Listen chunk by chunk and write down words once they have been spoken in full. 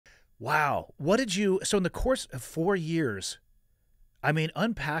Wow. So in the course of 4 years, I mean,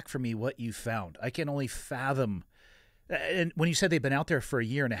 unpack for me what you found. I can only fathom. And when you said they've been out there for a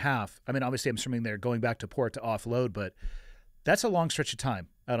year and a half, I mean, obviously I'm assuming they're going back to port to offload, but that's a long stretch of time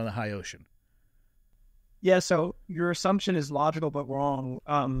out on the high ocean. Yeah, so your assumption is logical but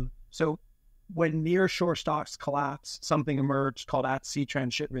wrong. So when near-shore stocks collapse, something emerged called at-sea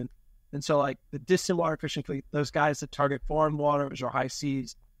transshipment. And so like the distant water fishing fleet, those guys that target foreign waters or high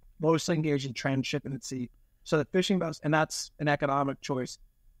seas, mostly engage in transshipment at sea. So the fishing vessel, and that's an economic choice.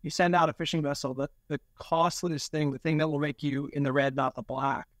 You send out a fishing vessel, the costliest thing, the thing that will make you in the red, not the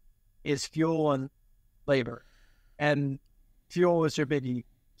black, is fuel and labor. And fuel is your biggie.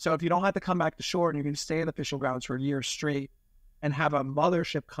 So if you don't have to come back to shore and you can stay in the fishing grounds for a year straight and have a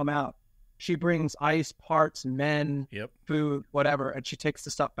mothership come out, she brings ice, parts, men, food, whatever, and she takes the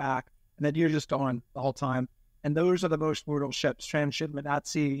stuff back. And then you're just gone the whole time. And those are the most brutal ships, transshipment at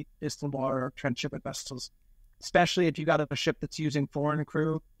sea, distant water, transshipment vessels, especially if you got a ship that's using foreign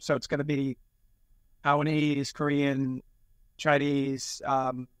crew. So it's going to be Taiwanese, Korean, Chinese,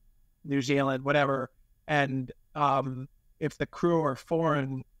 New Zealand, whatever. And if the crew are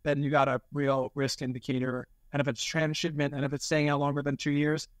foreign, then you got a real risk indicator. And if it's transshipment and if it's staying out longer than 2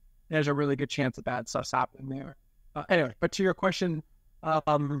 years, there's a really good chance that bad stuff's happening there. Anyway, but to your question,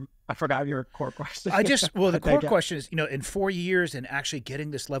 I forgot your core question. The core question is, in 4 years and actually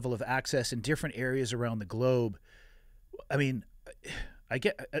getting this level of access in different areas around the globe, I mean, I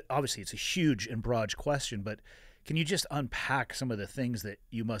get, obviously it's a huge and broad question, but can you just unpack some of the things that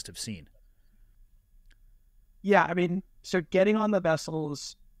you must have seen? Yeah, I mean, so getting on the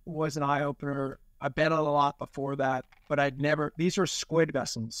vessels was an eye-opener. I've been on a lot before that, but these are Squid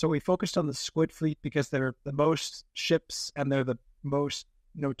vessels. So we focused on the Squid fleet because they're the most ships and they're the most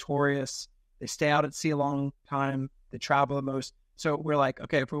notorious. They stay out at sea a long time. They travel the most. So we're like,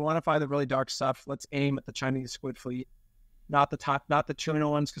 okay, if we want to find the really dark stuff, let's aim at the Chinese Squid fleet, not the tuna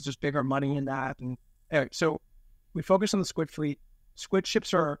ones, because there's bigger money in that. And anyway, so we focus on the Squid fleet. Squid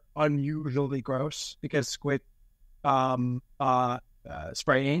ships are unusually gross because squid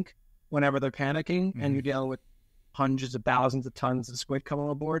spray ink whenever they're panicking, and you're dealing with hundreds of thousands of tons of squid coming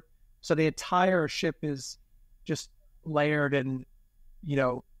on board. So the entire ship is just layered in,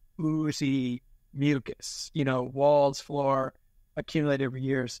 oozy mucus, walls, floor, accumulated over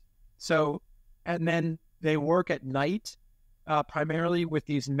years. So, and then they work at night, primarily with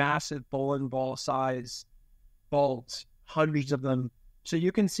these massive bowling ball size bulbs, hundreds of them. So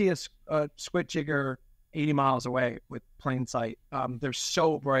you can see a squid jigger 80 miles away with plain sight. They're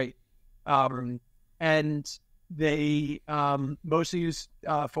so bright. And they mostly use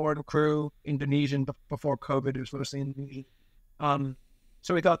foreign crew, Indonesian. Before COVID, it was mostly Indonesian.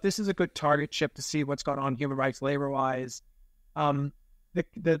 So we thought this is a good target ship to see what's going on human rights, labor-wise. The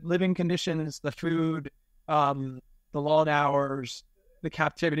living conditions, the food, the long hours, the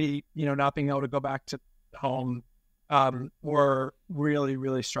captivity, not being able to go back to home, were really,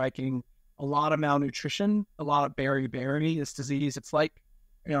 really striking. A lot of malnutrition, a lot of beriberi, this disease. It's like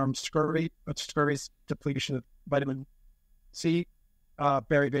scurvy, but scurvy's depletion of vitamin C.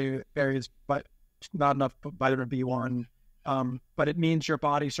 Beriberi is but not enough vitamin B1. But it means your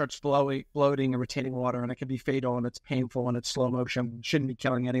body starts bloating and retaining water, and it can be fatal, and it's painful, and it's slow motion. Shouldn't be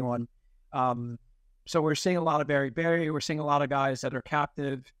killing anyone. So we're seeing a lot of beriberi. We're seeing a lot of guys that are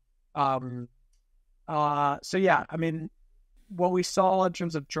captive. So yeah, I mean, what we saw in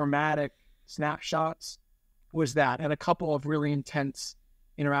terms of dramatic snapshots was that, and a couple of really intense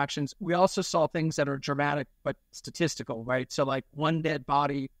interactions. We also saw things that are dramatic but statistical, right? So like one dead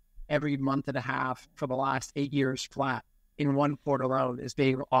body every month and a half for the last 8 years flat in one port alone is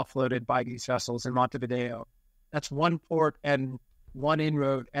being offloaded by these vessels in Montevideo. That's one port and one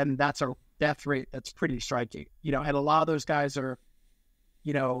inroad, and that's a death rate that's pretty striking. And a lot of those guys are,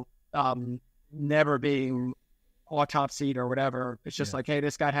 never being autopsied or whatever. It's just like, hey,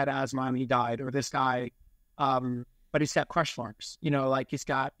 this guy had asthma and he died, or this guy, but he's got crush marks, like he's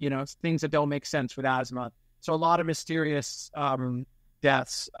got, things that don't make sense with asthma. So a lot of mysterious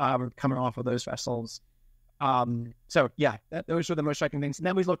deaths coming off of those vessels. So yeah, those were the most striking things. And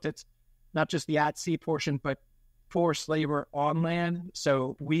then we looked at not just the at-sea portion, but forced labor on land.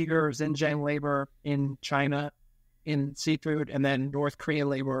 So Uyghur, Xinjiang labor in China, in seafood, and then North Korean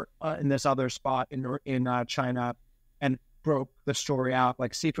labor in this other spot in China, and broke the story out.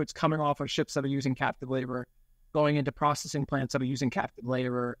 Like seafood's coming off of ships that are using captive labor, going into processing plants that are using captive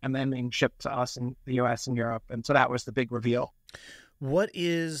labor, and then being shipped to us in the U.S. and Europe. And so that was the big reveal.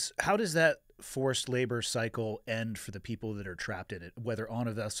 How does that forced labor cycle end for the people that are trapped in it, whether on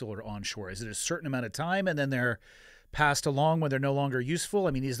a vessel or on shore? Is it a certain amount of time and then they're passed along when they're no longer useful?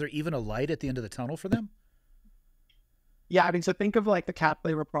 I mean, is there even a light at the end of the tunnel for them? Yeah, I mean, so think of like the cat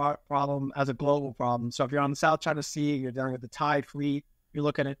labor problem as a global problem. So if you're on the South China Sea, you're dealing with the Thai fleet, you're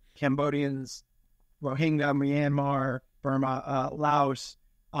looking at Cambodians, Rohingya, Myanmar, Burma, Laos,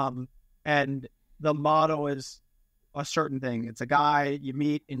 and the model is a certain thing. It's a guy you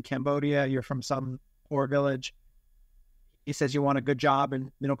meet in Cambodia, you're from some poor village. He says you want a good job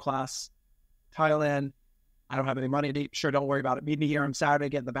in middle class Thailand. I don't have any money to eat. Sure, don't worry about it. Meet me here on Saturday,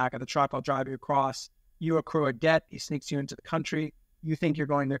 get in the back of the truck, I'll drive you across. You accrue a debt, he sneaks you into the country. You think you're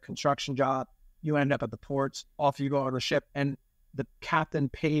going to a construction job. You end up at the ports, off you go on the ship, and the captain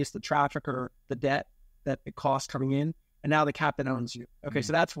pays the trafficker the debt that it costs coming in, and now the captain owns you. Okay,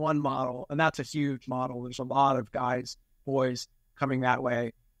 so that's one model, and that's a huge model. There's a lot of guys, boys coming that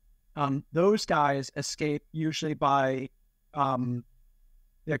way. Those guys escape usually by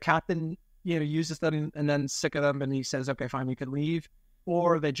their captain, uses them and then sick of them, and he says, okay, fine, you can leave.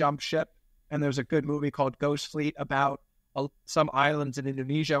 Or they jump ship. And there's a good movie called Ghost Fleet about some islands in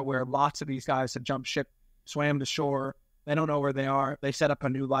Indonesia where lots of these guys have jumped ship, swam to shore. They don't know where they are. They set up a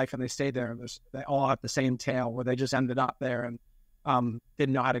new life and they stay there. And they all have the same tale where they just ended up there and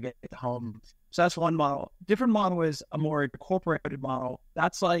didn't know how to get home. So that's one model. Different model is a more incorporated model.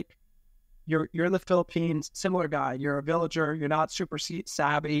 That's like you're in the Philippines, similar guy. You're a villager. You're not super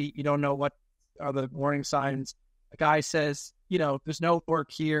savvy. You don't know what are the warning signs. A guy says, there's no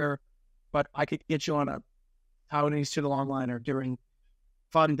work here, but I could get you on a Taiwanese to the longliner doing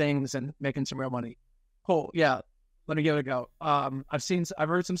fun things and making some real money. Cool. Yeah. Let me give it a go. I've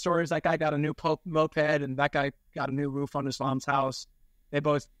heard some stories. That guy got a new moped and that guy got a new roof on his mom's house. They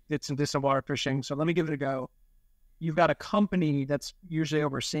both did some water fishing. So let me give it a go. You've got a company that's usually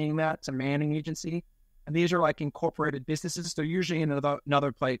overseeing that. It's a manning agency. And these are like incorporated businesses. They're usually in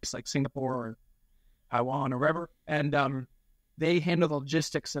another place like Singapore or Taiwan or wherever. And they handle the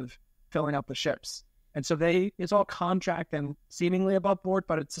logistics of filling up the ships. And so it's all contract and seemingly above board,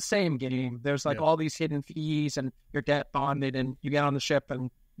 but it's the same game. There's all these hidden fees and you're debt bonded and you get on the ship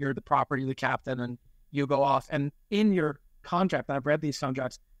and you're the property of the captain and you go off. And in your contract, and I've read these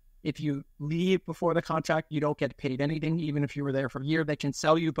contracts, if you leave before the contract, you don't get paid anything, even if you were there for a year. They can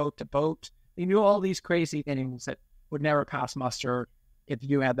sell you boat to boat. They do all these crazy things that would never pass muster if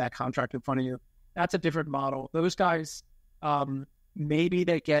you had that contract in front of you. That's a different model. Those guys, maybe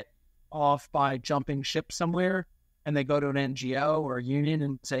they get off by jumping ship somewhere and they go to an NGO or a union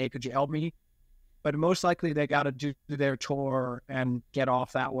and say, hey, could you help me? But most likely they got to do their tour and get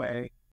off that way.